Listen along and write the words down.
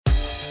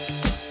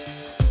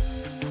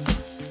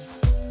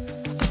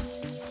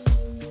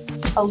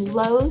A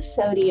low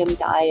sodium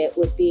diet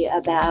would be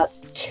about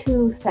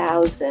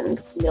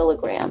 2,000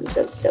 milligrams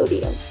of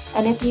sodium.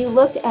 And if you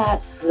look at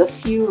the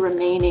few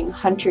remaining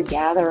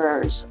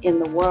hunter-gatherers in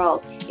the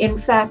world, in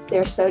fact,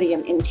 their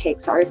sodium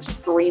intakes are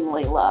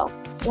extremely low.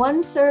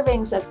 One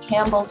serving of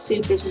Campbell's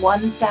soup is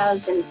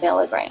 1,000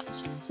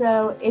 milligrams.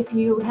 So if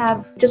you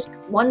have just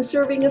one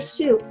serving of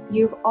soup,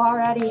 you've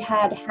already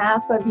had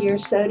half of your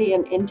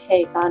sodium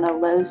intake on a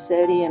low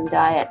sodium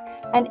diet.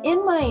 And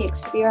in my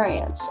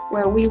experience,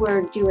 where we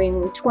were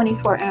doing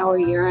 24-hour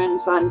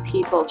urines on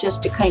people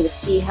just to kind of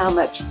see how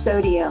much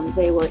sodium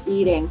they were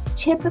eating,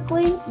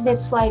 typically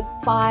it's like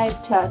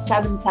 5,000 to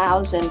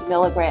 7,000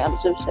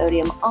 milligrams of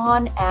sodium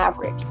on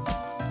average.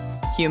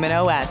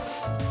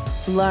 humanOS.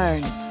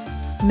 Learn,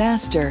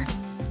 master,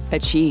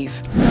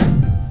 achieve.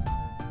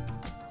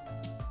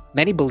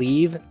 Many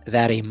believe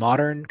that a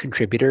modern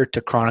contributor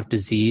to chronic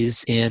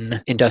disease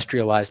in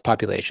industrialized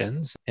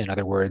populations, in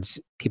other words,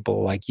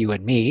 people like you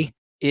and me,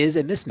 is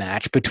a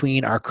mismatch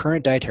between our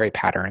current dietary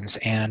patterns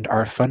and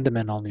our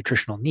fundamental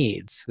nutritional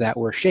needs that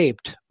were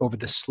shaped over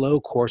the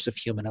slow course of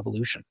human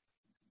evolution.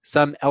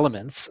 Some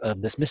elements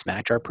of this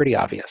mismatch are pretty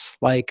obvious,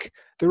 like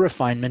the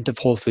refinement of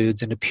whole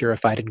foods into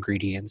purified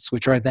ingredients,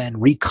 which are then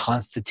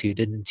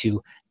reconstituted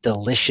into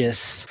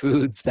delicious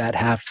foods that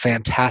have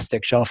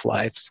fantastic shelf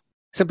lives.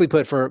 Simply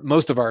put, for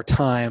most of our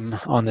time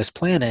on this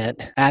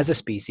planet, as a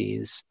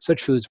species,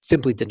 such foods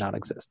simply did not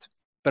exist.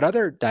 But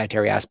other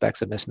dietary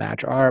aspects of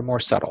mismatch are more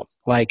subtle,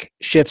 like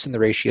shifts in the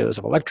ratios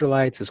of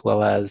electrolytes, as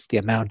well as the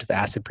amount of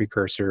acid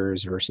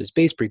precursors versus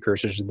base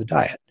precursors in the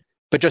diet.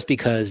 But just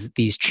because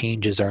these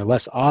changes are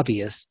less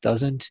obvious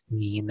doesn't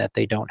mean that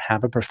they don't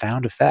have a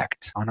profound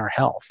effect on our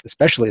health,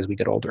 especially as we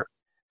get older.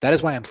 That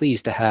is why I'm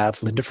pleased to have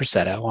Lynda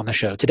Frassetto on the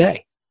show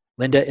today.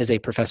 Lynda is a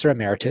Professor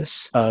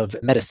Emeritus of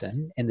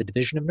Medicine in the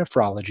Division of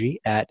Nephrology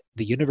at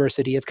the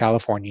University of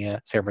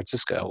California, San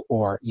Francisco,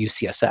 or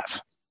UCSF.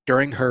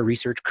 During her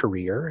research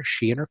career,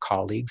 she and her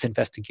colleagues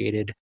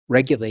investigated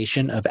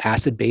regulation of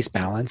acid-base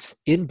balance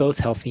in both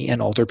healthy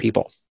and older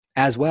people,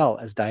 as well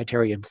as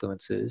dietary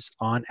influences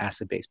on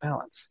acid-base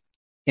balance.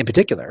 In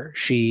particular,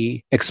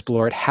 she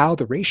explored how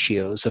the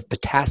ratios of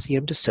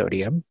potassium to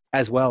sodium,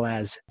 as well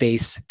as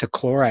base to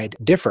chloride,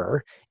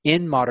 differ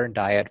in modern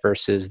diet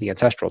versus the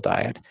ancestral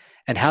diet,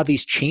 and how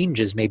these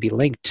changes may be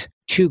linked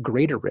to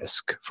greater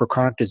risk for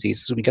chronic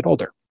disease as we get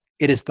older.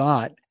 It is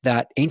thought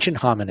that ancient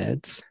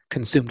hominids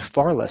consumed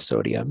far less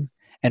sodium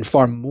and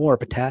far more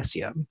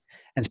potassium,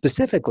 and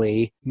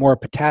specifically more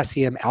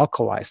potassium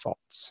alkali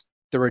salts.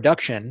 The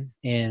reduction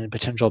in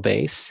potential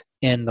base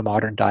in the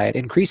modern diet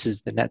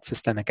increases the net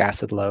systemic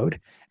acid load,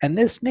 and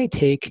this may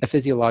take a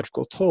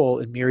physiological toll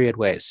in myriad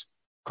ways.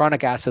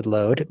 Chronic acid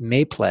load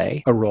may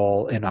play a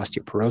role in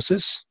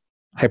osteoporosis,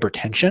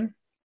 hypertension,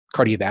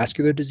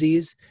 cardiovascular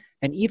disease,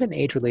 and even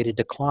age-related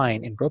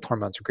decline in growth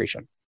hormone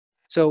secretion.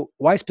 So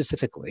why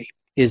specifically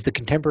is the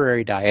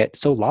contemporary diet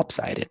so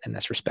lopsided in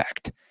this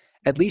respect,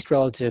 at least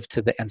relative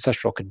to the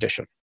ancestral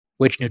condition?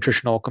 Which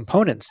nutritional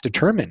components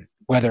determine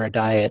whether a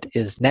diet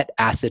is net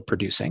acid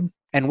producing,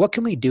 and what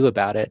can we do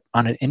about it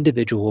on an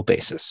individual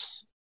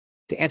basis?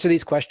 To answer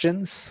these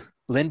questions,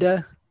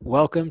 Lynda,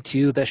 welcome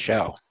to the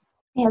show.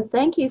 And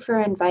thank you for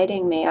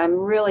inviting me. I'm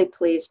really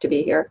pleased to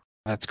be here.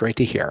 That's great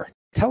to hear.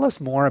 Tell us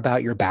more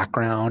about your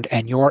background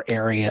and your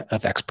area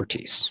of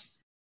expertise.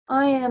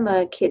 I am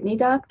a kidney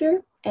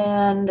doctor,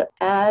 and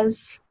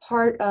as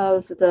part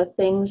of the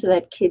things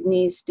that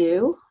kidneys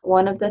do,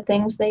 one of the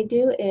things they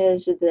do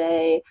is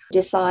they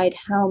decide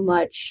how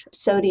much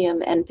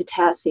sodium and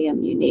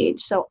potassium you need.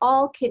 So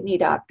all kidney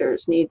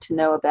doctors need to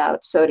know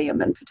about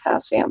sodium and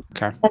potassium.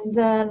 Okay. And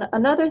then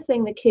another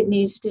thing the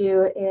kidneys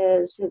do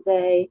is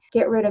they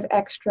get rid of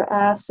extra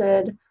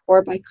acid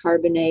or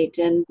bicarbonate,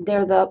 and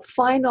they're the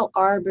final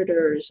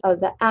arbiters of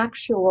the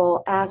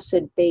actual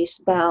acid-base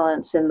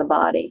balance in the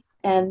body.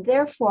 And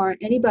therefore,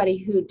 anybody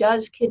who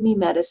does kidney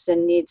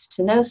medicine needs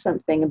to know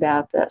something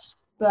about this.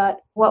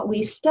 But what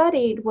we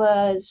studied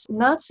was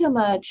not so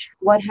much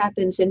what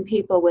happens in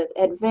people with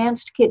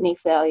advanced kidney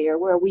failure,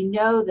 where we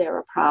know there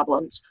are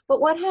problems,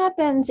 but what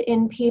happens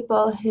in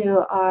people who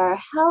are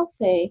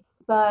healthy,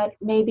 but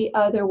maybe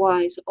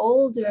otherwise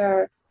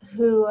older,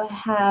 who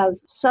have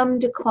some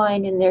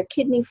decline in their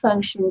kidney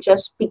function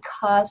just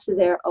because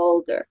they're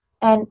older.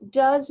 And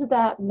does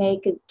that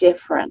make a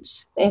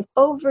difference? If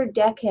over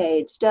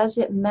decades, does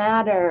it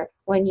matter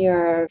when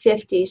you're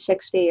 50,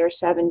 60, or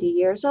 70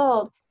 years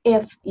old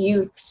if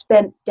you've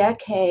spent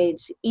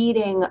decades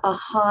eating a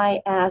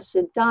high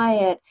acid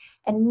diet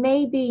and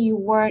maybe you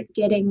weren't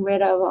getting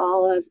rid of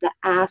all of the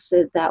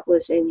acid that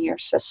was in your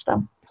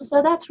system?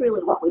 So that's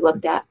really what we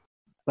looked at.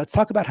 Let's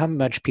talk about how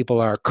much people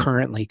are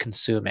currently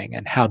consuming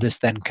and how this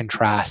then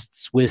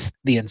contrasts with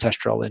the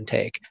ancestral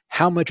intake.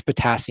 How much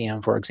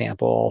potassium, for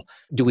example,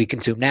 do we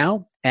consume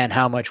now? And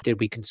how much did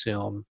we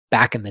consume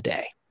back in the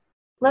day?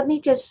 Let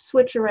me just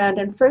switch around,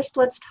 and first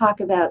let's talk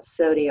about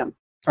sodium.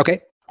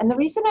 Okay. And the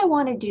reason I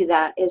want to do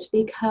that is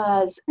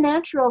because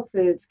natural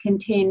foods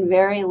contain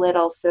very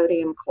little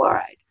sodium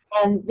chloride.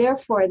 And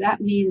therefore,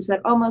 that means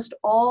that almost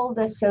all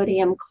the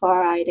sodium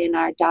chloride in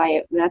our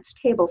diet, that's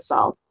table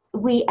salt,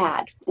 we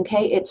add,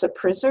 okay? It's a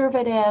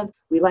preservative.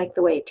 We like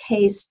the way it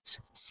tastes.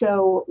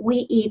 So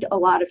we eat a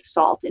lot of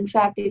salt. In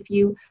fact, if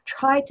you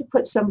try to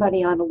put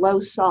somebody on a low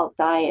salt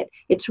diet,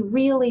 it's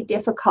really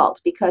difficult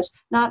because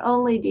not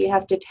only do you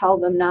have to tell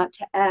them not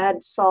to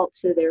add salt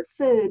to their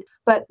food,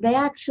 but they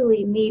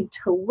actually need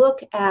to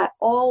look at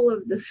all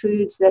of the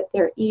foods that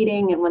they're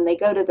eating. And when they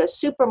go to the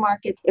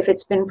supermarket, if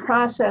it's been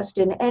processed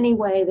in any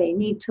way, they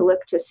need to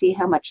look to see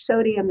how much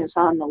sodium is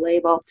on the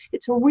label.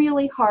 It's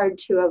really hard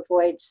to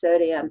avoid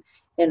sodium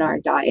in our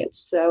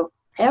diets. So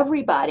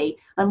everybody,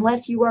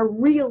 unless you are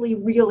really,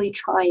 really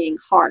trying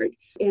hard,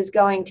 is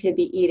going to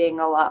be eating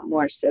a lot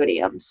more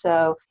sodium.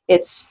 So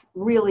it's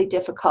really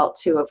difficult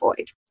to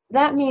avoid.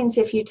 That means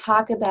if you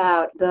talk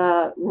about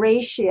the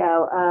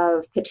ratio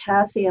of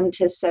potassium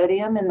to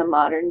sodium in the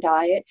modern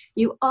diet,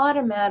 you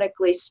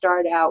automatically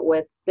start out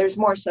with there's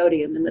more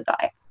sodium in the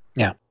diet.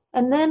 Yeah.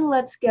 And then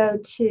let's go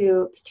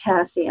to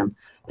potassium.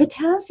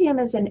 Potassium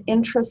is an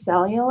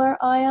intracellular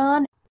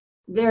ion.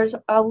 There's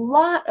a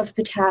lot of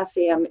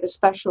potassium,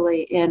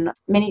 especially in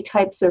many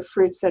types of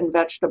fruits and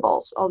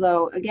vegetables,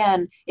 although,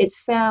 again, it's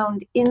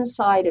found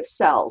inside of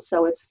cells,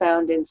 so it's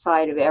found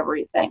inside of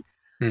everything.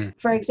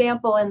 For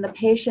example, in the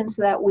patients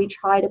that we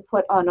try to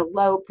put on a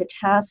low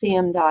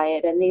potassium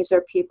diet, and these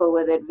are people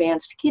with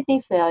advanced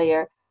kidney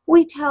failure,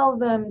 we tell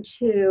them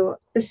to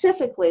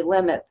specifically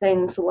limit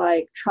things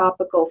like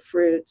tropical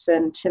fruits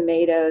and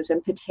tomatoes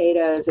and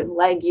potatoes and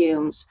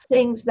legumes,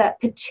 things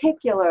that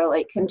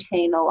particularly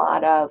contain a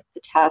lot of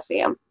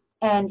potassium.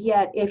 And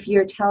yet, if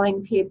you're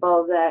telling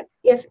people that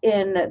if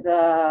in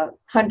the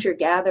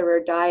hunter-gatherer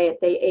diet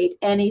they ate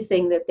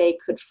anything that they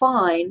could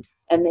find,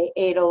 and they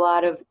ate a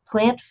lot of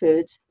plant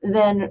foods,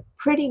 then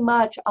pretty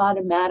much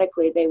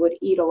automatically they would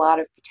eat a lot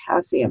of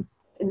potassium.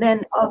 And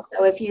then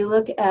also, if you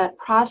look at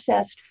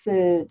processed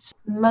foods,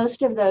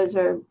 most of those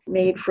are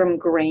made from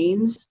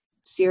grains,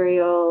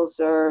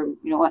 cereals, or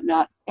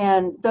whatnot,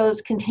 and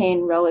those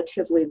contain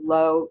relatively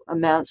low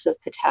amounts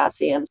of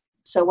potassium.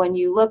 So when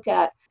you look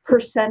at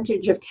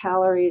percentage of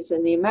calories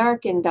in the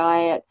American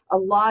diet, a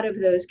lot of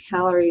those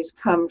calories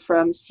come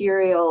from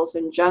cereals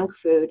and junk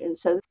food. And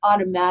so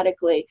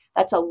automatically,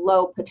 that's a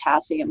low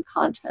potassium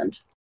content.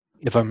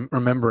 If I'm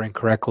remembering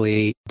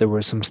correctly, there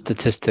was some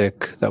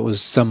statistic that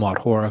was somewhat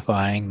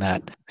horrifying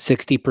that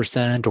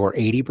 60% or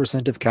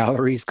 80% of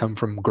calories come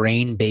from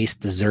grain-based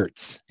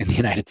desserts in the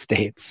United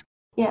States.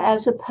 Yeah,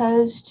 as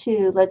opposed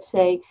to, let's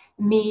say,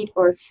 meat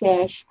or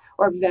fish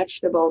or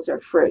vegetables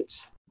or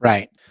fruits.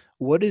 Right.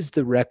 What is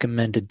the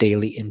recommended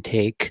daily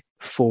intake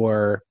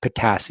for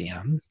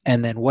potassium?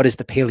 And then what is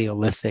the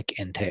Paleolithic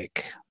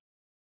intake?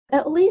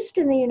 At least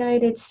in the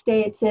United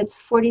States, it's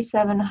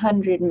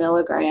 4,700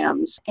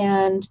 milligrams.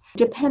 And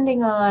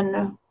depending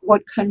on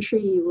what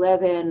country you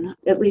live in,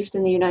 at least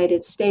in the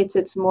United States,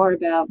 it's more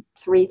about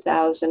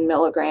 3,000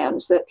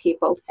 milligrams that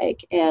people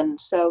take in.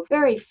 So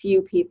very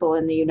few people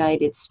in the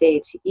United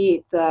States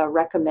eat the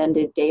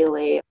recommended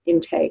daily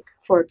intake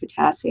for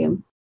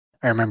potassium.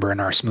 I remember in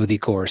our smoothie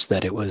course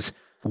that it was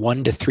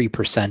 1 to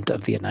 3%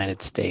 of the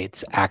United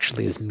States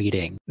actually is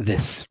meeting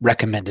this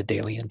recommended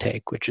daily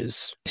intake, which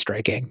is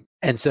striking.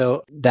 And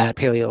so that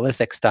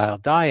Paleolithic style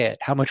diet,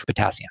 how much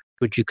potassium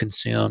would you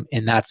consume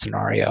in that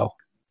scenario?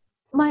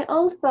 My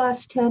old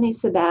boss, Tony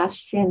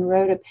Sebastian,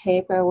 wrote a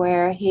paper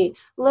where he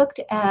looked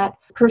at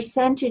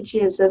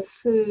percentages of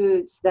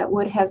foods that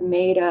would have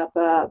made up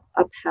a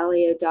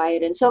paleo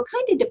diet. And so it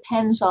kind of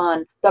depends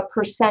on the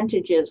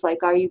percentages,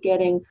 like are you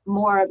getting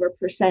more of a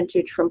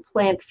percentage from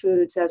plant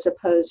foods as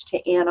opposed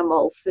to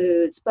animal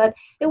foods? But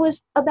it was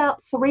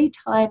about 3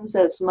 times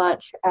as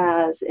much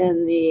as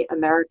in the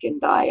American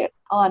diet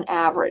on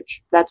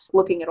average. That's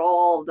looking at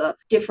all the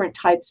different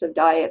types of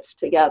diets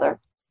together.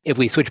 If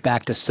we switch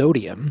back to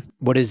sodium,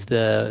 what is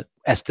the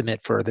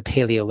estimate for the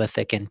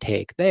Paleolithic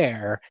intake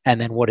there? And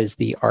then what is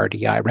the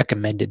RDI,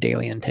 recommended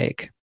daily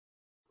intake?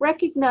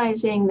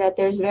 Recognizing that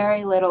there's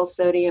very little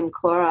sodium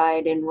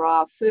chloride in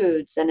raw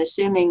foods and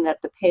assuming that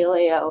the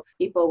paleo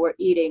people were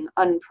eating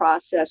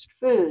unprocessed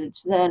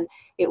foods, then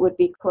it would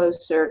be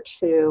closer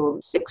to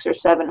 600 or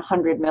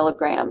 700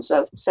 milligrams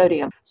of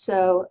sodium.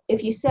 So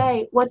if you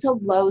say, what's a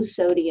low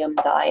sodium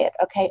diet?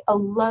 Okay, a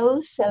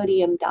low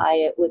sodium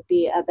diet would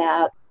be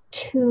about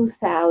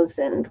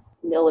 2,000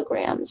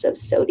 milligrams of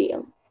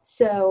sodium.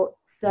 So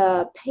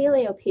the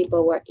paleo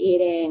people were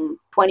eating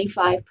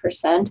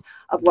 25%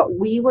 of what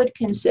we would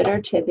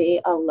consider to be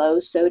a low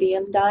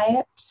sodium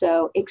diet,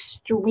 so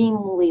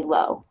extremely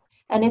low.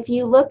 And if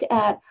you look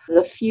at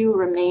the few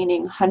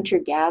remaining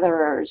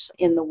hunter-gatherers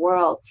in the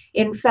world,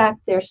 in fact,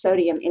 their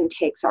sodium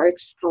intakes are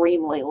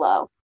extremely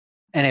low.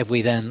 And if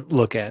we then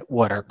look at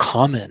what are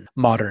common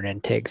modern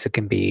intakes, it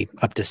can be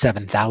up to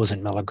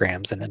 7,000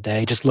 milligrams in a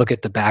day. Just look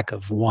at the back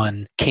of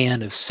one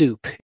can of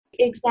soup.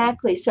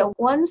 Exactly. So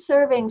 1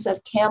 servings of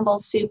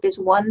Campbell's soup is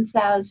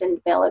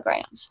 1,000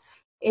 milligrams.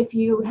 If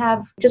you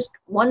have just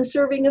 1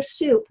 serving of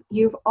soup,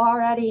 you've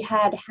already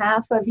had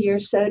half of your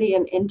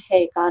sodium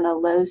intake on a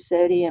low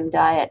sodium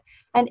diet.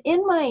 And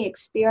in my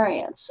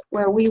experience,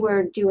 where we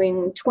were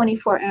doing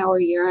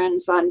 24-hour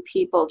urines on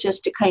people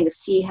just to kind of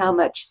see how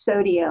much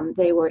sodium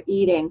they were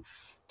eating,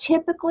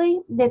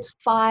 typically it's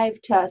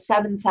 5 to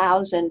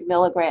 7,000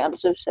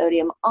 milligrams of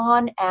sodium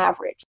on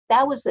average.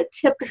 That was the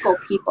typical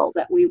people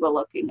that we were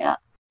looking at.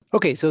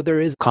 Okay, so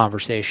there is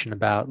conversation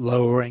about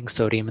lowering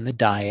sodium in the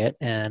diet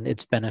and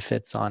its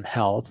benefits on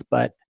health,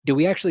 but do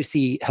we actually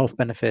see health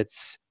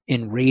benefits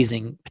in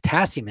raising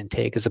potassium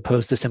intake as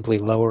opposed to simply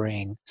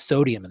lowering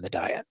sodium in the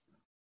diet?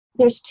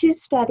 There's two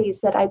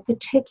studies that I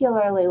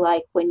particularly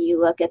like when you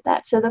look at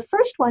that. So the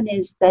first one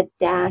is the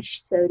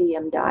DASH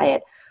sodium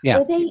diet,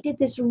 where they did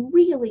this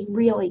really,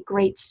 really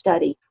great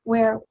study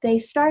where they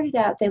started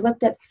out, they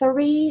looked at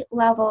 3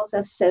 levels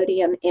of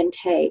sodium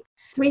intake,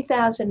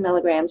 3,000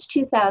 milligrams,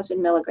 2,000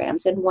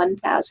 milligrams, and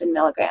 1,000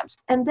 milligrams.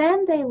 And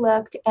then they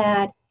looked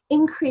at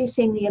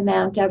increasing the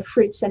amount of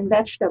fruits and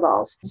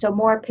vegetables, so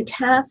more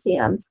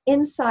potassium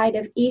inside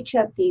of each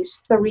of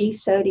these 3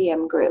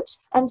 sodium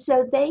groups. And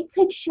so they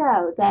could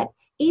show that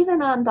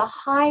even on the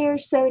higher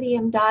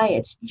sodium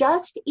diets,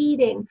 just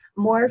eating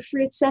more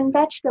fruits and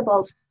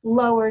vegetables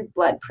lowered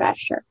blood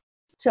pressure.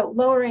 So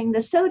lowering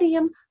the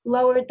sodium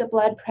lowered the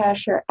blood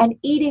pressure, and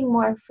eating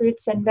more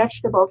fruits and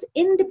vegetables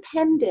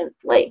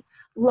independently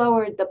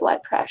lowered the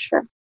blood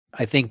pressure.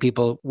 I think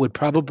people would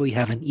probably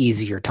have an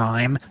easier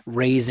time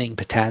raising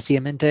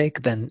potassium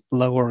intake than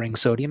lowering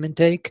sodium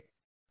intake.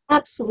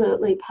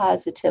 Absolutely,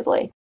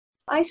 positively.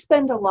 I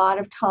spend a lot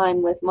of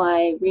time with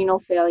my renal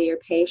failure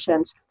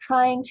patients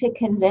trying to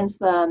convince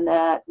them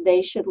that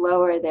they should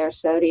lower their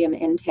sodium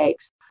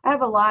intakes. I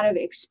have a lot of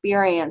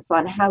experience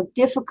on how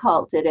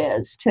difficult it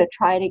is to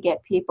try to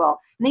get people,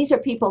 and these are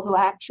people who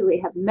actually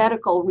have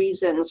medical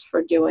reasons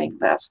for doing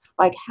this,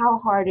 like how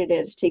hard it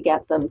is to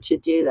get them to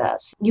do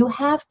this. You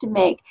have to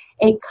make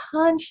a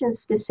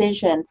conscious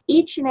decision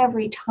each and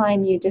every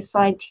time you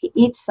decide to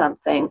eat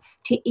something,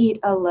 to eat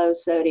a low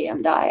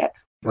sodium diet.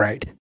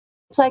 Right.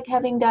 It's like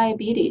having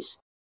diabetes,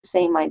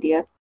 same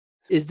idea.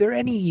 Is there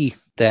any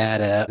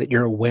data that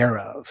you're aware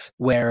of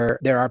where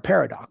there are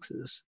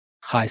paradoxes?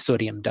 High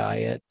sodium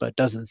diet, but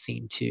doesn't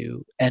seem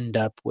to end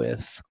up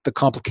with the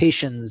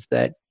complications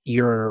that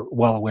you're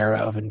well aware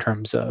of in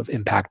terms of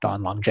impact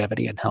on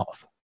longevity and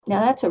health?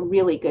 Now, that's a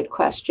really good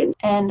question.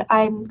 And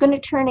I'm going to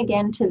turn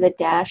again to the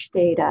DASH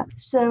data.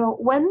 So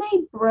when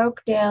they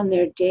broke down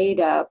their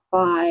data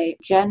by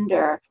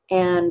gender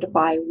and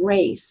by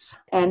race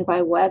and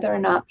by whether or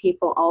not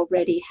people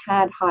already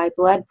had high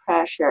blood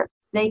pressure,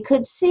 they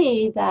could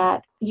see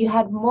that you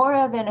had more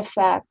of an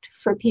effect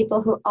for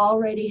people who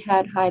already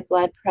had high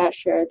blood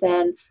pressure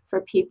than for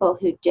people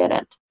who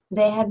didn't.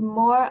 They had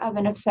more of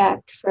an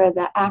effect for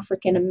the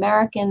African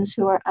Americans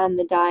who are on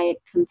the diet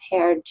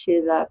compared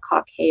to the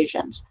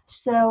Caucasians.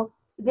 So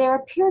there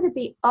appear to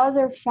be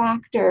other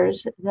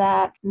factors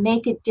that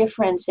make a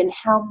difference in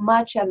how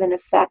much of an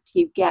effect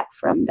you get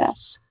from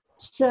this.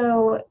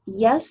 So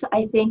yes,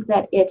 I think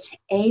that it's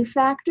a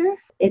factor.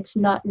 It's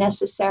not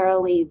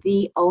necessarily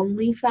the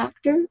only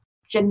factor.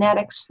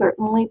 Genetics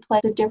certainly play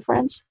a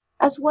difference,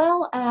 as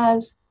well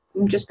as,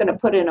 I'm just going to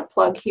put in a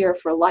plug here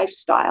for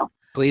lifestyle.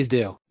 Please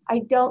do. I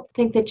don't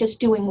think that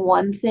just doing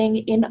one thing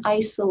in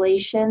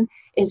isolation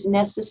is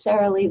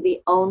necessarily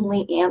the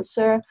only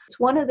answer. It's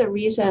one of the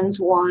reasons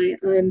why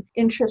I'm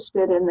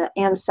interested in the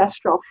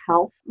ancestral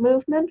health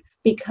movement,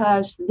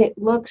 because it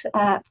looks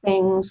at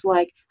things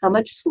like how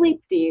much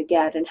sleep do you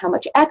get and how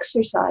much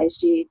exercise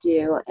do you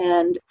do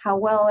and how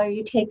well are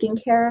you taking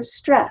care of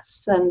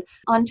stress, and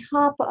on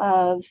top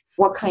of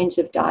what kinds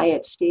of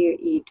diets do you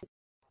eat.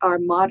 Our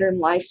modern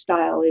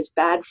lifestyle is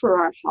bad for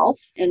our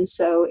health. And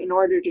so in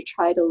order to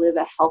try to live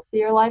a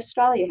healthier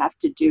lifestyle, you have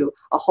to do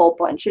a whole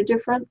bunch of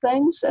different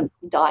things, and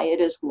diet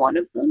is one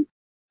of them.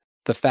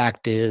 The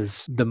fact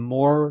is, the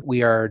more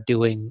we are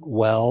doing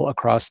well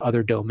across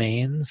other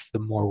domains, the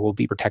more we'll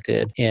be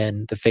protected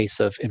in the face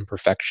of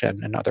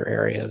imperfection in other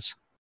areas.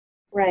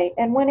 Right.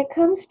 And when it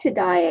comes to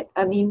diet,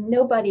 I mean,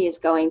 nobody is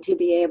going to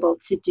be able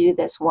to do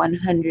this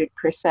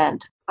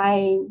 100%.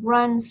 I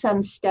run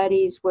some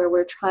studies where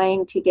we're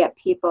trying to get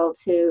people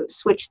to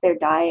switch their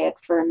diet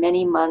for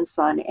many months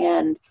on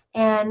end.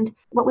 And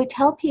what we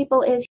tell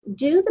people is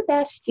do the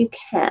best you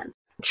can.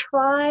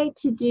 Try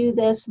to do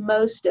this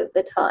most of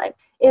the time.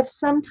 If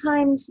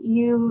sometimes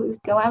you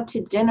go out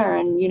to dinner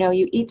and,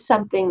 you eat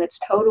something that's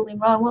totally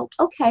wrong, well,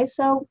 okay,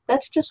 so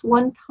that's just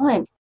one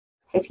time.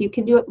 If you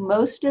can do it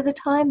most of the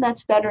time,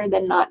 that's better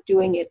than not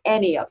doing it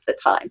any of the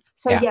time.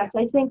 So yes,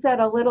 I think that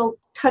a little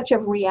touch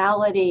of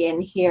reality in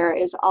here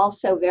is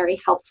also very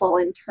helpful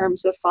in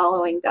terms of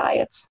following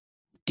diets.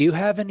 Do you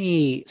have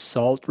any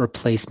salt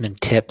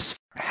replacement tips?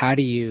 How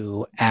do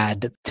you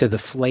add to the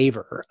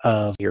flavor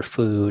of your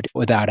food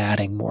without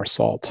adding more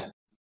salt?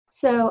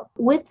 So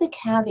with the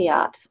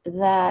caveat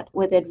that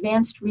with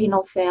advanced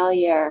renal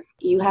failure,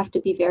 you have to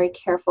be very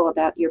careful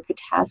about your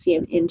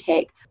potassium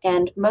intake.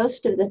 And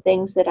most of the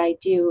things that I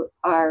do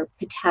are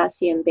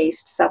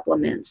potassium-based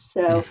supplements.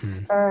 So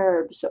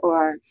herbs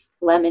or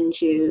lemon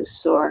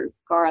juice or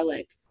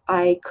garlic.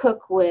 I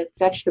cook with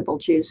vegetable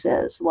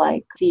juices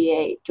like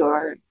V8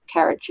 or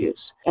carrot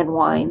juice and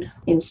wine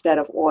instead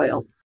of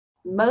oil.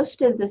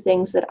 Most of the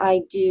things that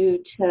I do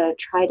to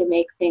try to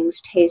make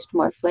things taste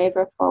more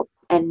flavorful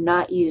and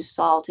not use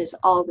salt is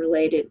all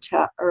related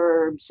to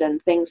herbs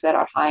and things that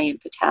are high in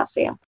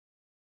potassium.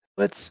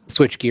 Let's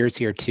switch gears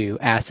here to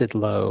acid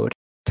load.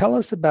 Tell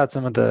us about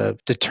some of the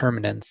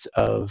determinants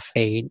of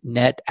a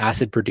net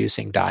acid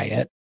producing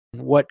diet.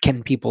 What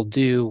can people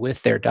do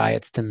with their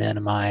diets to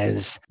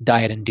minimize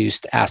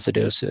diet-induced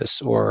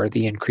acidosis or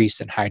the increase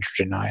in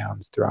hydrogen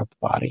ions throughout the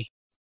body?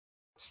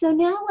 So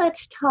now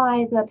let's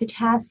tie the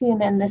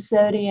potassium and the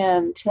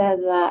sodium to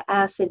the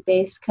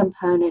acid-base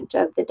component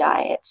of the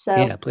diet. So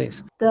Yeah,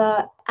 please.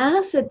 the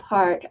acid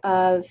part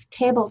of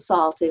table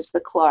salt is the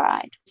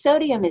chloride.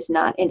 Sodium is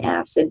not an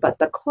acid, but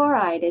the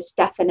chloride is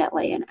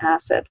definitely an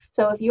acid.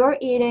 So if you're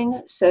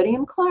eating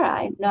sodium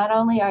chloride, not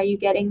only are you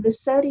getting the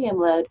sodium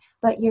load,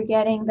 but you're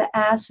getting the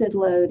acid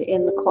load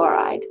in the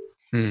chloride.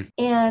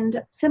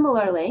 And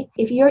similarly,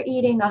 if you're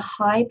eating a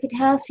high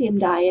potassium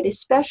diet,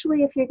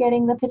 especially if you're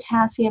getting the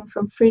potassium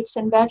from fruits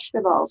and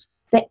vegetables,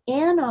 the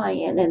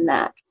anion in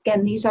that,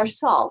 again, these are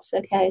salts,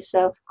 okay?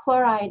 So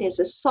chloride is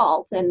a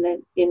salt,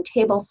 and in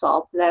table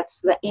salt, that's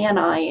the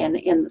anion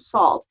in the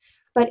salt.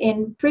 But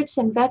in fruits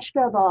and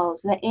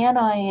vegetables, the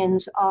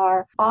anions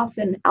are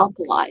often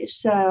alkalis,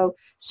 so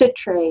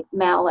citrate,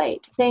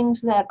 malate, things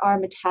that are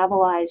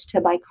metabolized to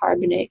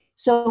bicarbonate.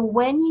 So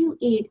when you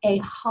eat a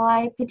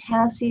high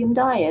potassium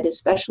diet,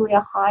 especially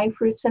a high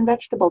fruits and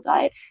vegetable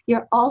diet,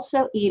 you're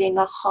also eating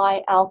a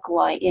high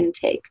alkali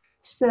intake.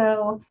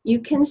 So you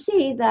can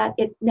see that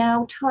it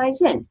now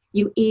ties in.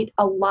 You eat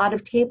a lot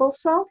of table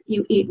salt,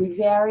 you eat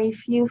very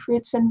few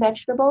fruits and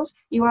vegetables,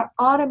 you are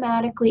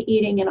automatically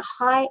eating in a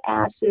high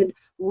acid,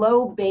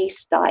 low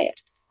base diet.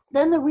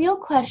 Then the real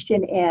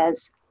question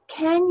is,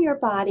 can your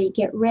body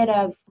get rid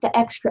of the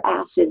extra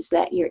acids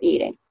that you're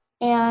eating?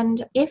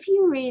 And if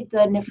you read the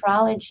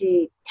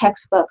nephrology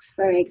textbooks,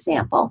 for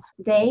example,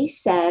 they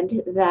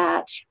said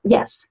that,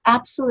 yes,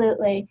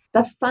 absolutely,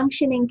 the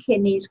functioning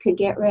kidneys could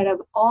get rid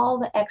of all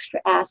the extra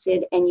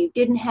acid and you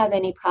didn't have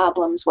any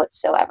problems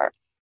whatsoever.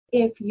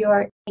 If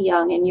you're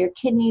young and your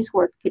kidneys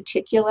work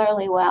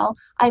particularly well,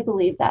 I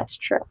believe that's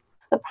true.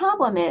 The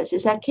problem is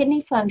that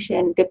kidney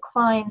function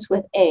declines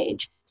with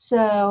age.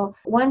 So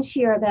once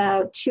you're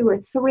about 2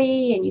 or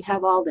 3 and you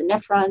have all the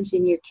nephrons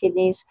in your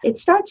kidneys, it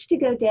starts to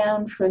go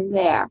down from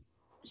there.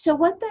 So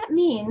what that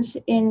means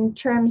in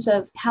terms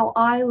of how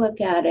I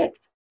look at it,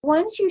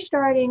 once you're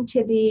starting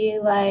to be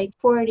like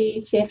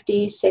 40,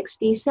 50,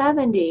 60,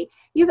 70,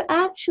 you've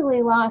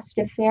actually lost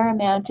a fair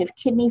amount of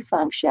kidney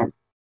function.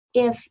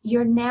 If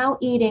you're now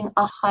eating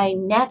a high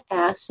net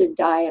acid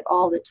diet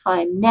all the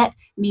time, net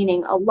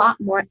meaning a lot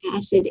more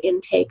acid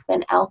intake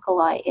than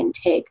alkali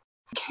intake,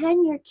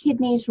 can your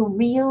kidneys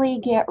really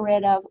get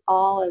rid of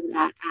all of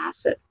that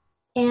acid?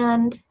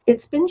 And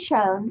it's been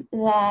shown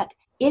that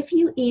if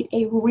you eat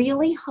a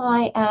really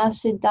high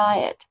acid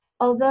diet,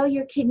 although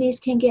your kidneys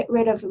can get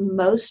rid of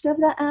most of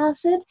the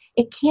acid,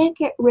 it can't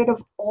get rid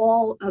of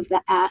all of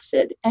the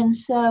acid. And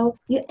so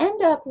you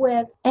end up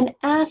with an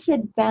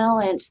acid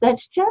balance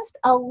that's just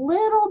a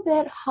little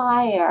bit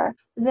higher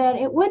than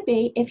it would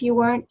be if you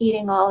weren't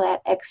eating all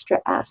that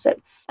extra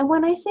acid. And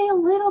when I say a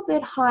little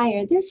bit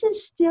higher, this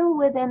is still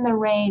within the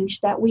range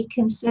that we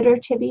consider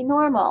to be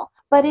normal,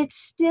 but it's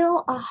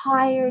still a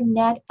higher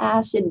net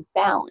acid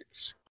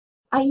balance.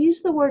 I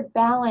use the word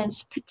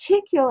balance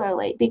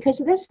particularly because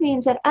this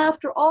means that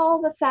after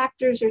all the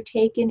factors are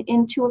taken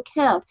into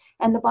account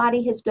and the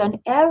body has done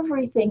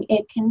everything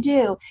it can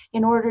do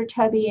in order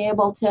to be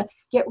able to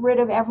get rid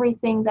of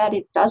everything that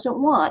it doesn't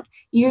want,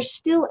 you're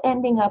still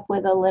ending up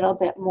with a little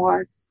bit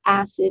more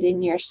acid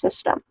in your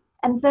system.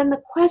 And then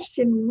the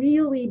question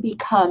really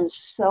becomes,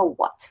 so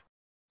what?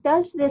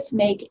 Does this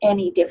make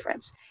any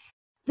difference?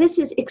 This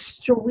is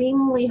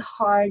extremely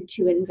hard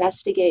to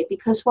investigate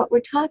because what we're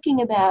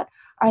talking about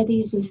are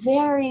these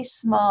very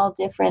small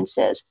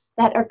differences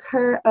that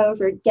occur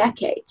over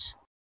decades.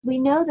 We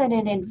know that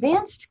in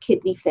advanced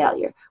kidney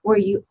failure, where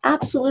you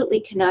absolutely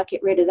cannot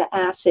get rid of the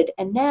acid,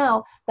 and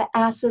now the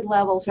acid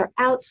levels are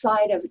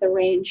outside of the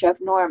range of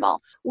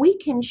normal, we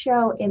can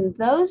show in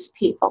those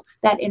people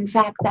that in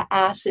fact the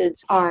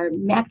acids are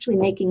actually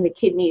making the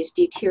kidneys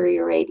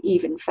deteriorate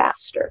even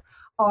faster,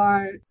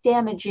 are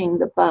damaging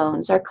the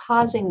bones, are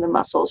causing the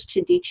muscles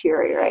to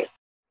deteriorate.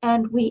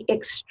 And we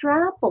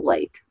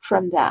extrapolate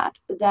from that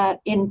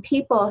in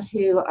people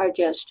who are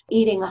just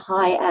eating a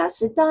high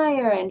acid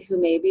diet and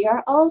who maybe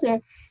are older,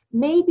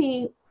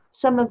 maybe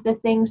some of the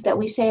things that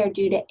we say are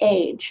due to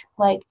age,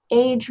 like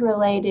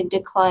age-related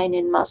decline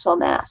in muscle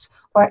mass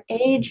or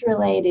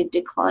age-related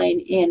decline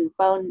in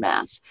bone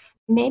mass.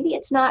 Maybe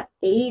it's not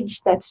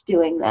age that's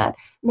doing that.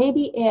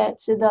 Maybe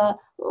it's the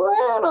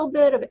little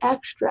bit of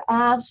extra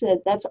acid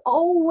that's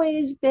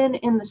always been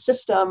in the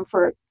system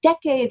for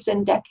decades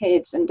and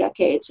decades and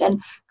decades. And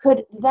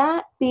could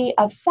that be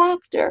a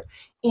factor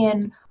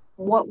in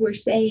what we're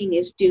saying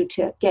is due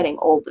to getting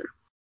older?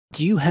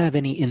 Do you have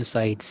any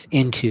insights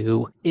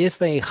into if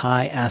a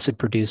high acid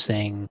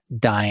producing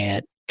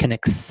diet can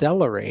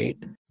accelerate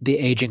the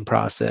aging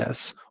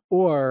process,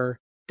 or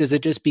does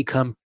it just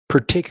become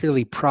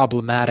particularly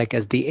problematic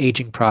as the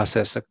aging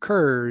process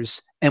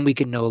occurs and we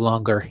can no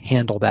longer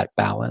handle that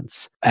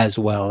balance as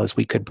well as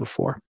we could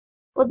before?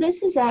 Well,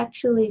 this is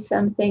actually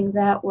something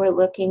that we're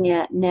looking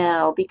at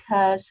now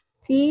because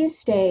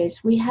these days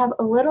we have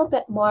a little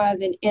bit more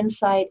of an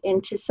insight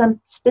into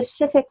some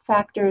specific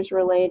factors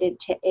related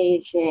to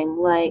aging,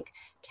 like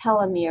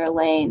telomere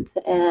length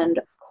and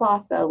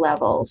clotho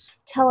levels.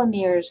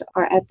 Telomeres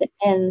are at the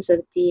ends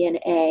of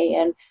DNA,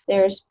 and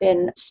there's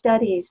been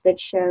studies that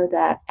show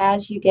that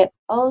as you get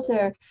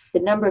older, the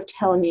number of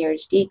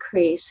telomeres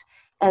decrease,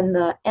 and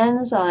the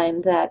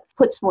enzyme that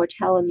puts more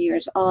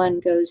telomeres on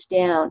goes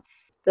down.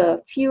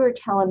 The fewer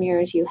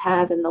telomeres you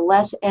have and the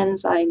less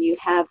enzyme you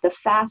have, the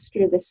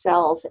faster the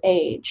cells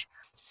age.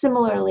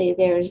 Similarly,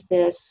 there's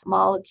this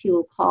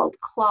molecule called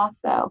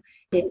clotho.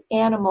 In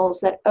animals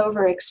that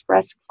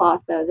overexpress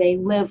clotho, they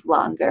live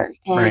longer.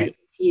 And Right.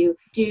 if you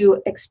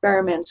do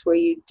experiments where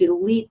you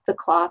delete the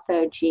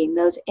clotho gene,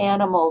 those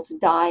animals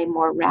die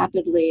more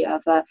rapidly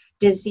of a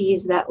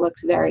disease that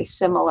looks very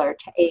similar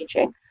to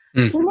aging.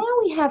 Mm. So now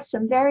we have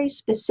some very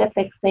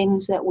specific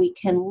things that we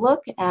can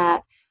look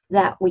at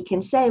that we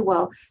can say,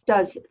 well,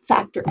 does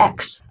factor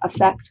X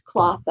affect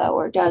clotho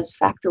or does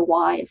factor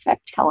Y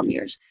affect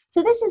telomeres?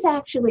 So this is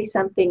actually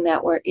something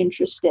that we're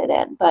interested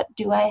in, but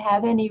do I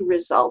have any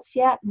results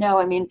yet? No,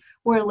 I mean,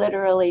 we're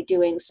literally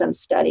doing some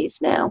studies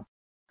now.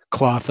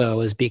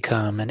 Clotho has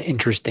become an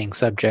interesting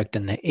subject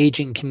in the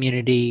aging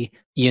community.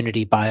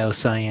 Unity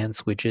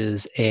Bioscience, which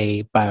is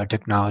a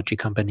biotechnology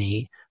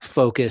company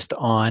focused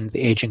on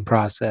the aging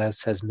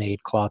process, has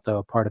made Clotho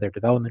a part of their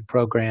development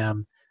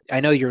program. I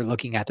know you're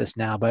looking at this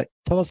now, but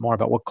tell us more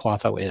about what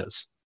Clotho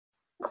is.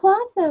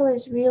 Clotho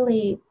is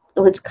really,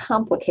 well, it's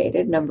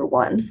complicated, number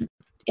one.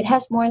 It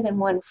has more than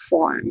one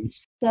form.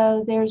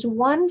 So there's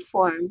one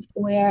form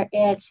where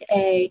it's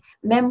a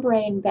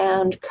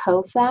membrane-bound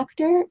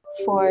cofactor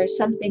for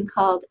something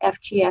called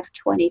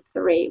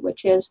FGF23,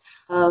 which is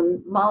a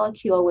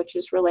molecule which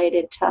is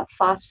related to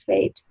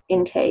phosphate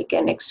intake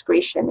and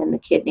excretion in the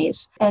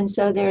kidneys. And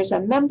so there's a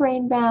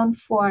membrane-bound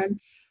form.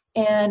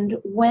 And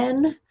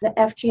when the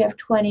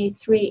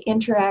FGF23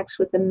 interacts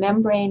with the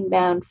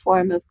membrane-bound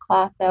form of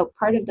clotho,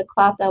 part of the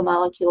clotho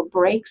molecule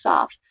breaks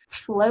off,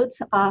 floats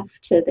off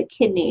to the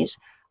kidneys,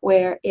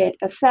 where it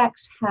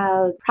affects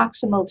how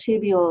proximal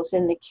tubules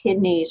in the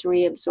kidneys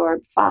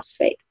reabsorb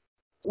phosphate.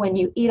 When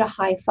you eat a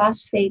high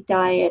phosphate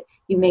diet,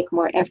 you make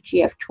more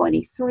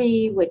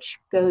FGF23, which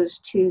goes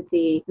to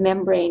the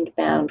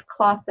membrane-bound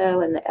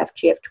clotho and the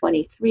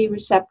FGF23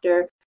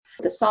 receptor.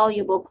 The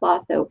soluble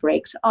clotho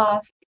breaks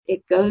off.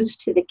 It goes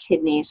to the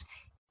kidneys.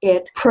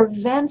 It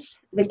prevents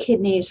the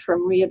kidneys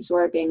from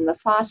reabsorbing the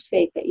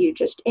phosphate that you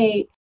just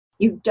ate.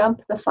 You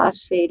dump the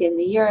phosphate in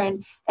the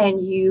urine and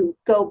you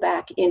go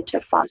back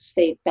into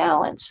phosphate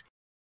balance.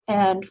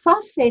 And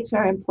phosphates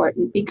are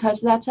important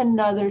because that's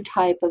another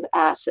type of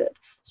acid.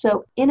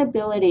 So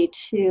inability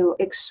to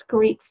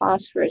excrete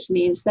phosphorus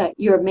means that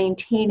you're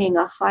maintaining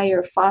a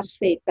higher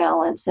phosphate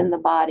balance in the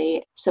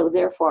body, so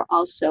therefore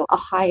also a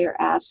higher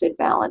acid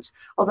balance.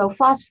 Although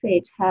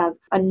phosphates have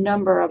a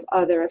number of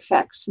other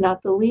effects,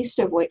 not the least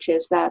of which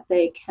is that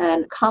they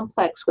can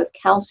complex with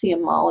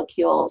calcium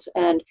molecules.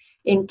 And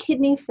in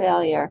kidney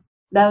failure,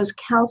 those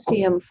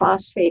calcium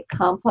phosphate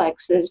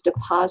complexes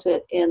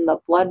deposit in the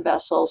blood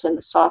vessels and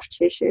the soft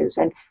tissues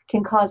and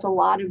can cause a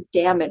lot of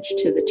damage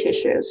to the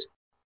tissues.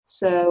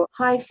 So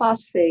high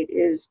phosphate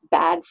is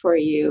bad for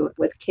you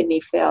with kidney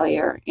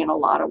failure in a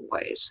lot of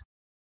ways.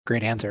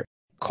 Great answer.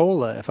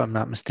 Cola, if I'm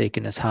not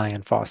mistaken, is high in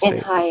And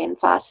phosphate. high in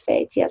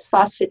phosphates, yes,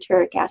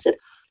 phosphaturic acid.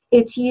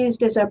 It's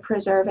used as a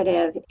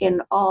preservative in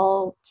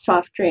all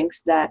soft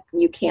drinks that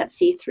you can't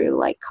see through,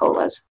 like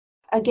colas.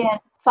 Again,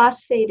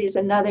 phosphate is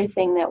another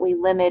thing that we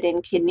limit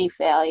in kidney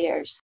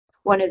failures.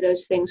 One of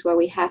those things where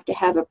we have to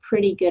have a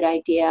pretty good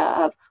idea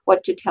of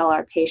what to tell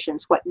our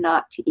patients, what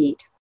not to eat.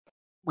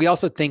 We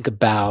also think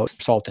about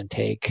salt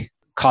intake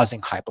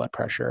causing high blood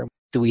pressure.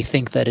 Do we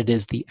think that it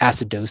is the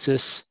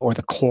acidosis or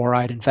the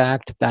chloride, in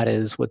fact, that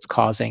is what's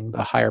causing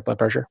the higher blood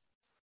pressure?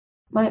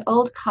 My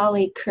old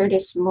colleague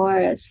Curtis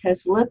Morris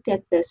has looked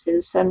at this in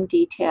some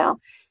detail.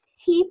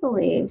 He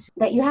believes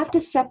that you have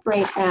to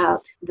separate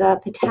out the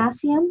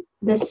potassium,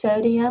 the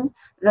sodium,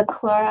 the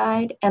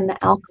chloride, and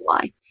the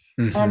alkali,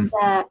 Mm-hmm. and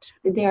that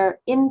they're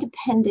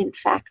independent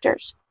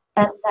factors,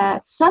 and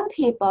that some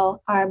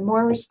people are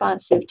more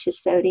responsive to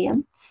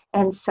sodium,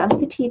 and some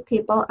petite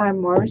people are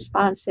more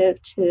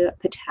responsive to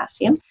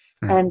potassium,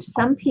 and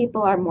some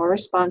people are more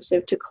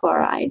responsive to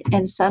chloride,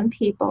 and some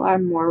people are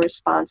more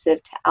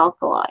responsive to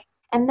alkali.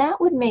 And that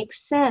would make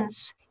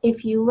sense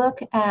if you look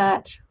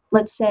at,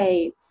 let's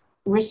say,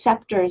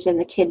 receptors in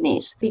the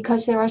kidneys,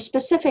 because there are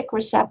specific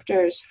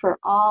receptors for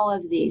all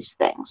of these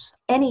things.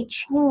 Any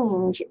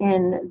change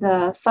in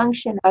the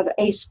function of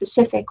a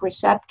specific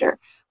receptor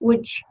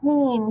would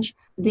change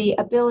the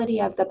ability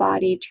of the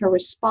body to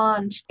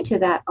respond to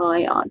that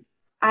ion.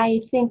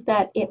 I think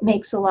that it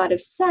makes a lot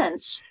of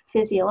sense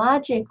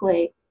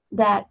physiologically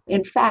that,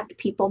 in fact,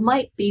 people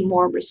might be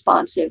more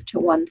responsive to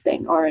one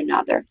thing or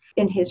another.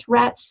 In his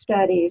rat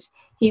studies,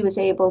 he was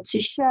able to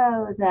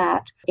show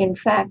that, in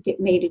fact,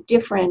 it made a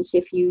difference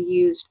if you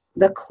used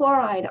the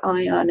chloride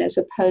ion as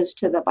opposed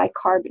to the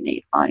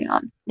bicarbonate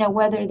ion. Now,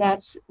 whether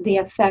that's the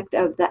effect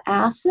of the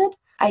acid,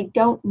 I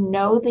don't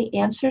know the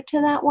answer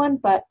to that one,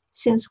 but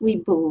since we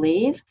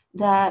believe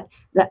that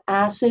the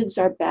acids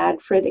are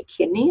bad for the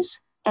kidneys,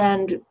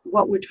 and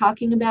what we're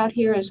talking about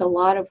here is a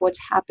lot of what's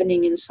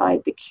happening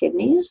inside the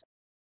kidneys,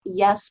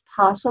 yes,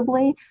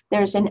 possibly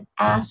there's an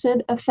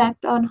acid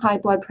effect on high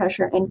blood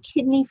pressure and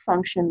kidney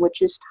function,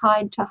 which is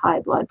tied to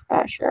high blood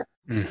pressure,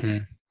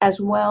 as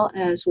well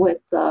as with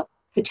the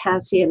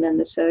potassium and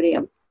the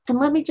sodium. And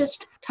let me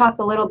just talk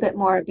a little bit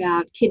more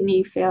about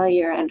kidney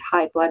failure and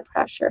high blood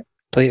pressure.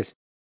 Please.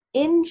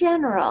 In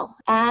general,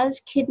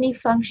 as kidney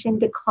function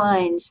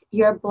declines,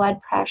 your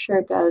blood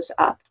pressure goes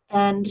up.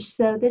 And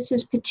so this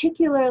is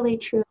particularly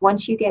true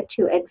once you get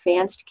to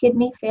advanced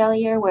kidney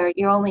failure, where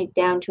you're only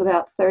down to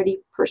about 30%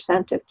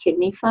 of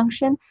kidney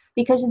function,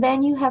 because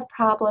then you have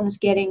problems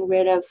getting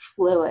rid of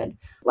fluid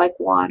like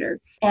water.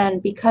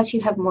 And because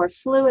you have more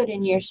fluid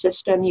in your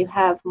system, you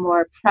have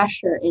more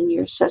pressure in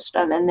your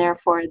system, and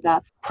therefore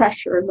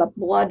the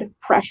blood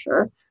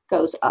pressure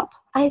goes up.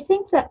 I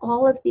think that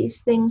all of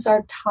these things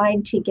are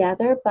tied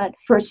together, but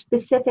for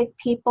specific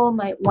people,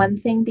 might one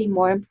thing be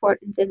more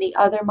important than the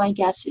other? My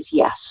guess is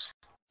yes.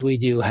 We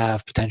do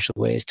have potential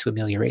ways to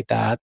ameliorate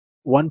that.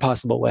 One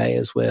possible way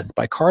is with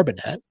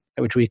bicarbonate,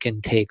 which we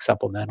can take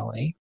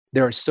supplementally.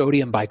 There's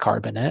sodium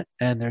bicarbonate,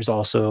 and there's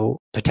also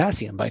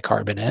potassium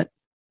bicarbonate.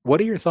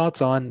 What are your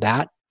thoughts on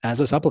that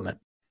as a supplement?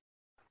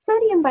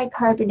 Sodium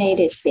bicarbonate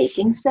is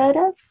baking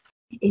soda.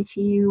 If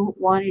you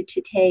wanted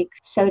to take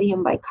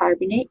sodium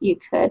bicarbonate, you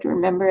could.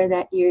 Remember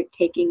that you're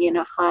taking in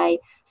a high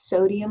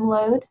sodium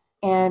load,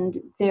 and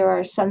there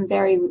are some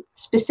very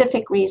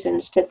specific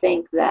reasons to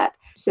think that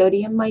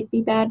sodium might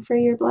be bad for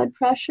your blood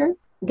pressure.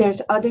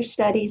 There's other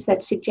studies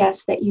that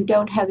suggest that you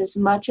don't have as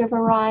much of a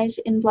rise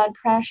in blood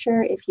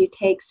pressure if you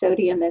take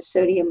sodium as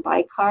sodium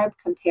bicarb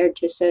compared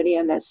to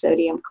sodium as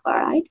sodium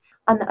chloride.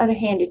 On the other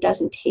hand, it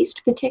doesn't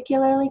taste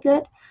particularly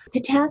good.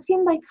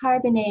 Potassium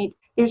bicarbonate,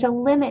 there's a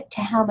limit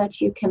to how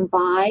much you can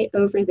buy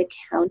over the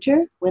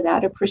counter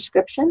without a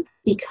prescription,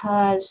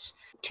 because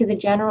to the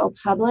general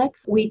public,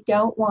 we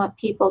don't want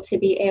people to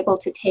be able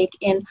to take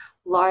in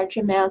large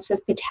amounts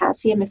of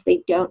potassium if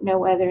they don't know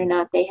whether or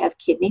not they have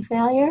kidney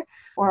failure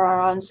or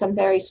are on some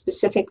very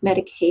specific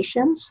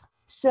medications.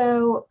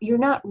 So you're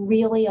not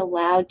really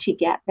allowed to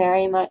get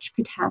very much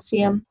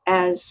potassium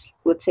as,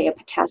 let's say, a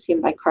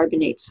potassium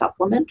bicarbonate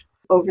supplement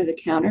over the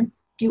counter.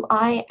 Do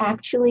I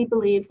actually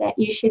believe that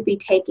you should be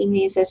taking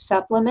these as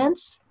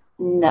supplements?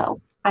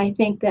 No. I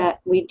think that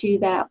we do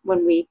that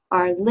when we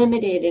are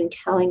limited in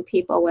telling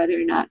people whether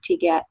or not to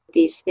get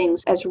these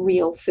things as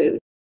real food.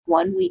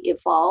 One, we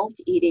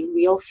evolved eating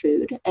real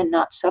food and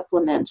not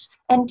supplements.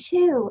 And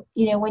two,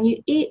 when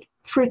you eat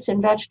fruits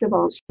and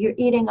vegetables, you're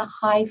eating a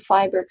high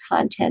fiber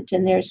content,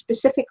 and there's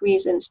specific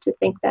reasons to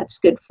think that's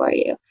good for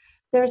you.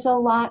 There's a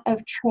lot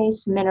of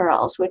trace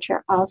minerals, which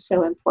are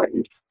also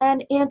important,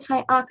 and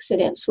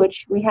antioxidants,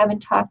 which we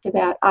haven't talked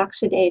about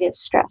oxidative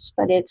stress,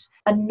 but it's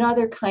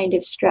another kind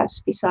of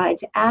stress.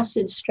 Besides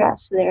acid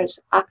stress, there's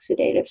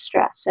oxidative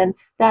stress, and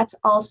that's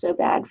also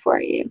bad for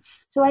you.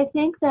 So I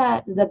think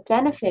that the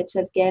benefits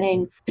of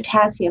getting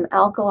potassium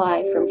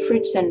alkali from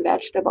fruits and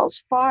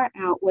vegetables far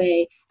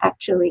outweigh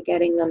actually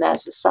getting them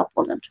as a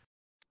supplement.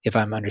 If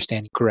I'm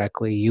understanding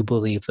correctly, you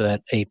believe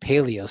that a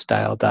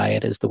paleo-style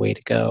diet is the way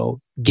to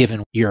go,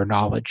 given your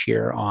knowledge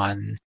here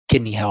on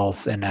kidney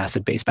health and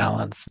acid-base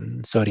balance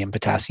and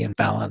sodium-potassium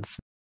balance.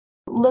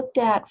 Looked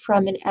at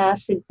from an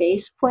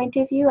acid-base point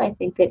of view, I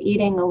think that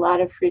eating a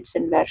lot of fruits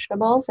and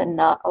vegetables and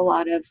not a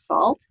lot of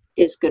salt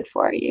is good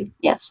for you.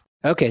 Yes.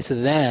 Okay, so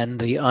then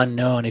the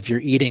unknown, if you're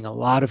eating a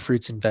lot of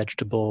fruits and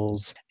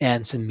vegetables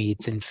and some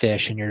meats and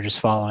fish and you're just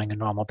following a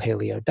normal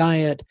paleo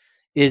diet,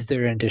 is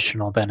there an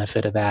additional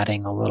benefit of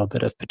adding a little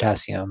bit of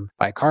potassium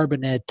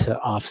bicarbonate to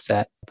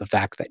offset the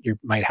fact that you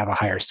might have a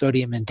higher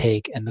sodium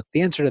intake? And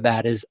the answer to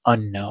that is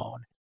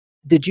unknown.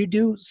 Did you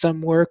do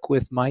some work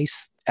with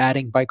mice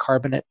adding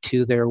bicarbonate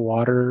to their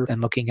water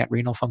and looking at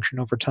renal function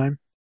over time?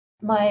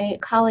 My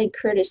colleague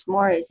Curtis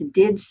Morris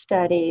did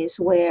studies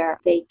where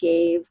they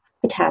gave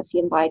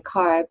potassium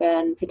bicarb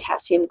and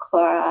potassium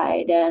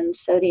chloride and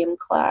sodium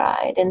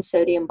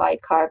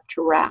bicarb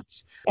to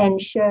rats, and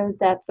showed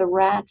that the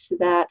rats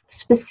that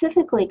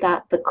specifically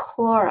got the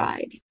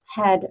chloride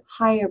had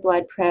higher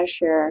blood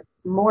pressure,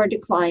 more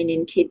decline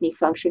in kidney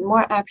function,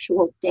 more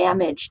actual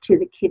damage to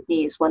the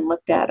kidneys when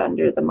looked at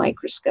under the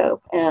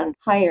microscope, and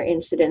higher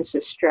incidence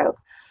of stroke.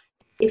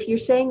 If you're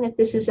saying that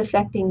this is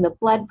affecting the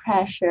blood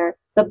pressure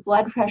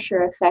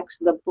affects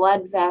the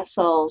blood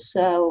vessels,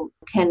 so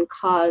can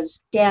cause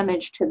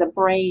damage to the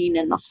brain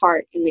and the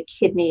heart and the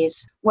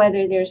kidneys.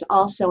 Whether there's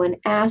also an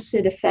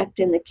acid effect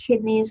in the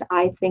kidneys,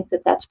 I think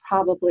that that's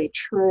probably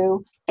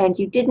true. And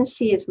you didn't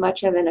see as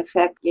much of an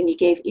effect when you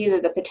gave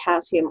either the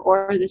potassium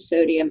or the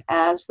sodium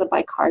as the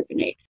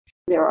bicarbonate.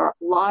 There are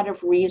a lot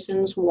of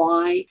reasons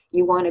why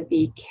you want to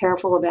be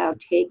careful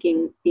about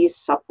taking these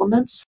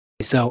supplements.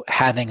 So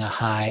having a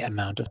high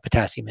amount of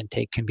potassium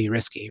intake can be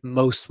risky,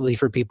 mostly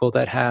for people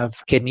that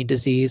have kidney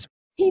disease.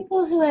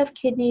 People who have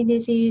kidney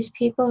disease,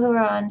 people who are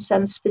on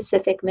some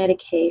specific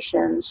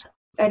medications.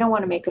 I don't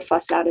want to make a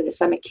fuss out of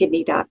this. I'm a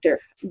kidney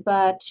doctor,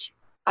 but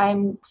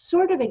I'm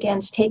sort of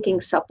against taking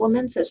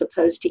supplements as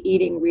opposed to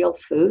eating real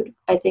food.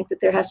 I think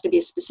that there has to be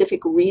a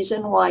specific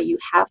reason why you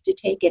have to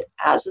take it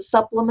as a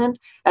supplement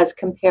as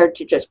compared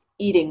to just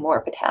eating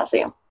more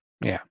potassium.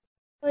 Yeah.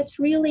 It's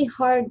really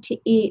hard to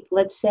eat,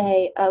 let's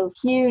say, a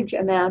huge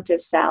amount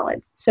of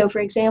salad. So, for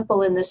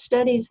example, in the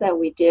studies that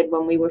we did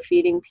when we were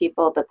feeding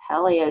people the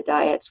paleo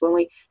diets, when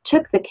we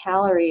took the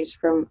calories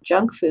from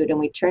junk food and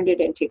we turned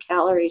it into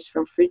calories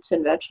from fruits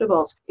and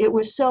vegetables, it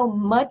was so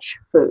much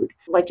food,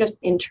 like just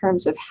in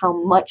terms of how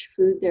much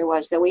food there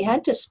was, that we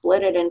had to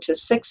split it into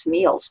 6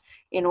 meals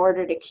in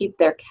order to keep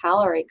their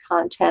calorie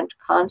content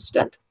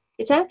constant.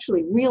 It's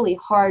actually really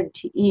hard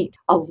to eat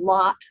a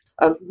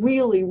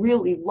really,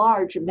 really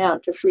large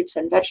amount of fruits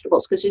and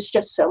vegetables because it's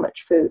just so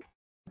much food.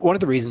 One of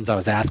the reasons I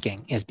was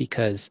asking is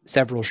because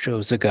several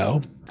shows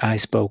ago, I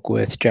spoke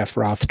with Jeff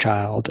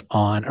Rothschild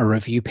on a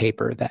review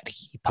paper that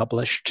he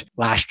published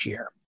last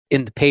year.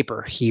 In the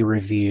paper, he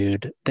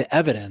reviewed the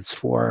evidence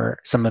for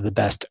some of the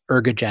best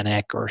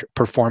ergogenic or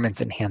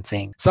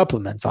performance-enhancing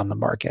supplements on the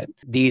market.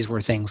 These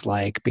were things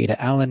like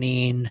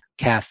beta-alanine,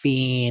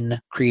 caffeine,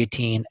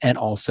 creatine, and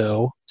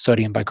also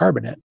sodium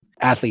bicarbonate.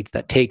 Athletes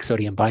that take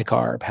sodium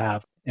bicarb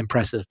have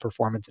impressive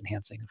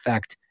performance-enhancing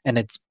effect, and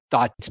it's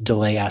thought to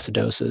delay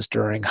acidosis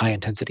during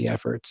high-intensity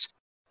efforts.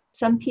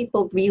 Some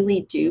people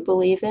really do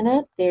believe in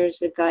it.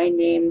 There's a guy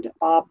named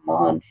Bob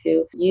Mon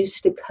who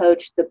used to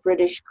coach the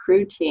British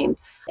crew team,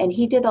 and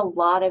he did a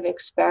lot of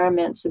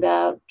experiments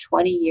about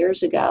 20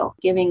 years ago,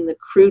 giving the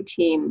crew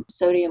team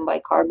sodium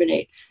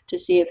bicarbonate to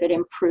see if it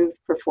improved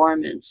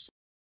performance.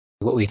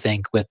 What we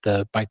think with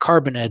the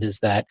bicarbonate is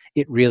that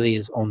it really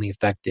is only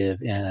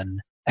effective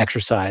in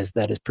exercise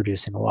that is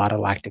producing a lot of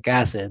lactic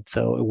acid.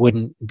 So it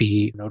wouldn't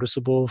be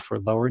noticeable for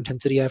lower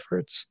intensity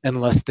efforts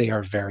unless they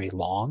are very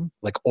long,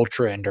 like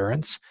ultra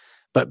endurance,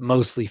 but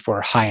mostly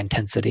for high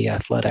intensity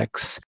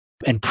athletics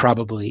and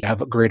probably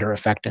have a greater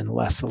effect in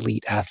less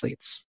elite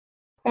athletes.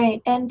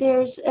 Right. And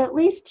there's at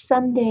least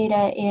some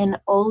data in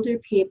older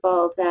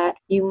people that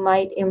you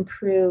might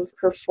improve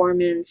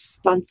performance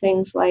on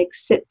things like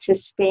sit to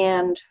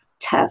stand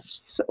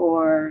tests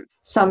or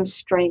some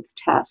strength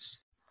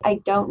tests. I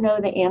don't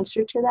know the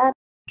answer to that.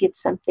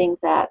 It's something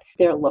that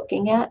they're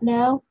looking at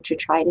now to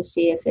try to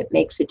see if it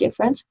makes a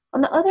difference.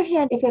 On the other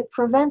hand, if it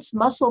prevents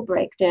muscle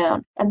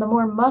breakdown, and the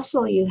more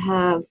muscle you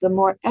have, the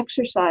more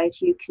exercise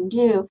you can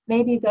do,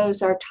 maybe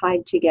those are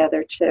tied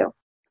together too.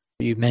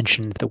 You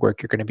mentioned the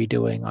work you're going to be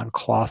doing on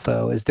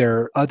clotho. Is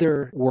there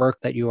other work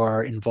that you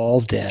are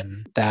involved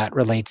in that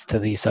relates to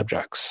these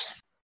subjects?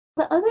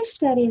 The other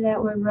study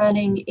that we're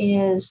running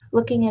is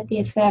looking at the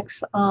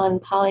effects on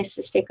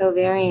polycystic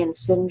ovarian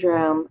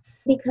syndrome,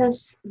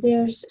 because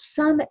there's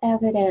some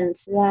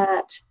evidence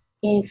that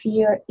if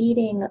you're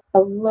eating a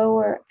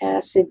lower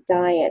acid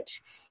diet,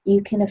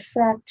 you can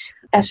affect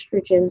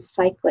estrogen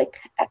cyclic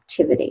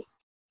activity.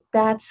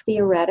 That's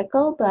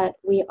theoretical, but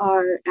we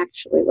are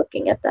actually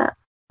looking at that.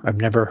 I've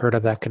never heard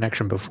of that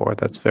connection before.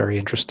 That's very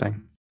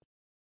interesting.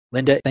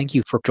 Lynda, thank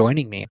you for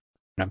joining me.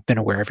 I've been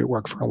aware of your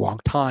work for a long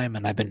time,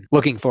 and I've been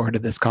looking forward to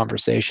this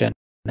conversation.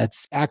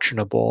 It's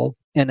actionable,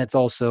 and it's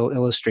also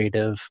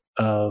illustrative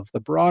of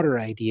the broader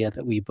idea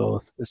that we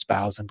both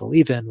espouse and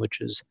believe in,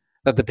 which is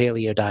that the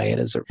paleo diet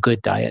is a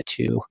good diet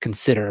to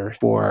consider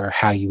for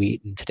how you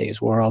eat in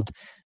today's world.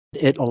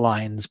 It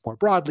aligns more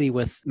broadly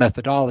with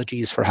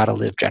methodologies for how to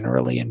live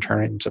generally in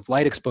terms of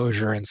light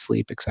exposure and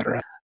sleep,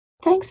 etc.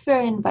 Thanks for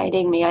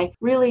inviting me. I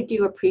really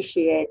do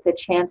appreciate the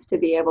chance to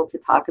be able to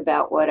talk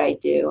about what I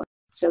do.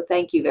 So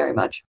thank you very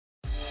much.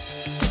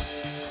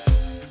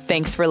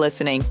 Thanks for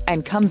listening,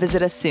 and come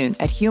visit us soon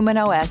at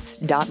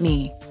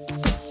humanOS.me.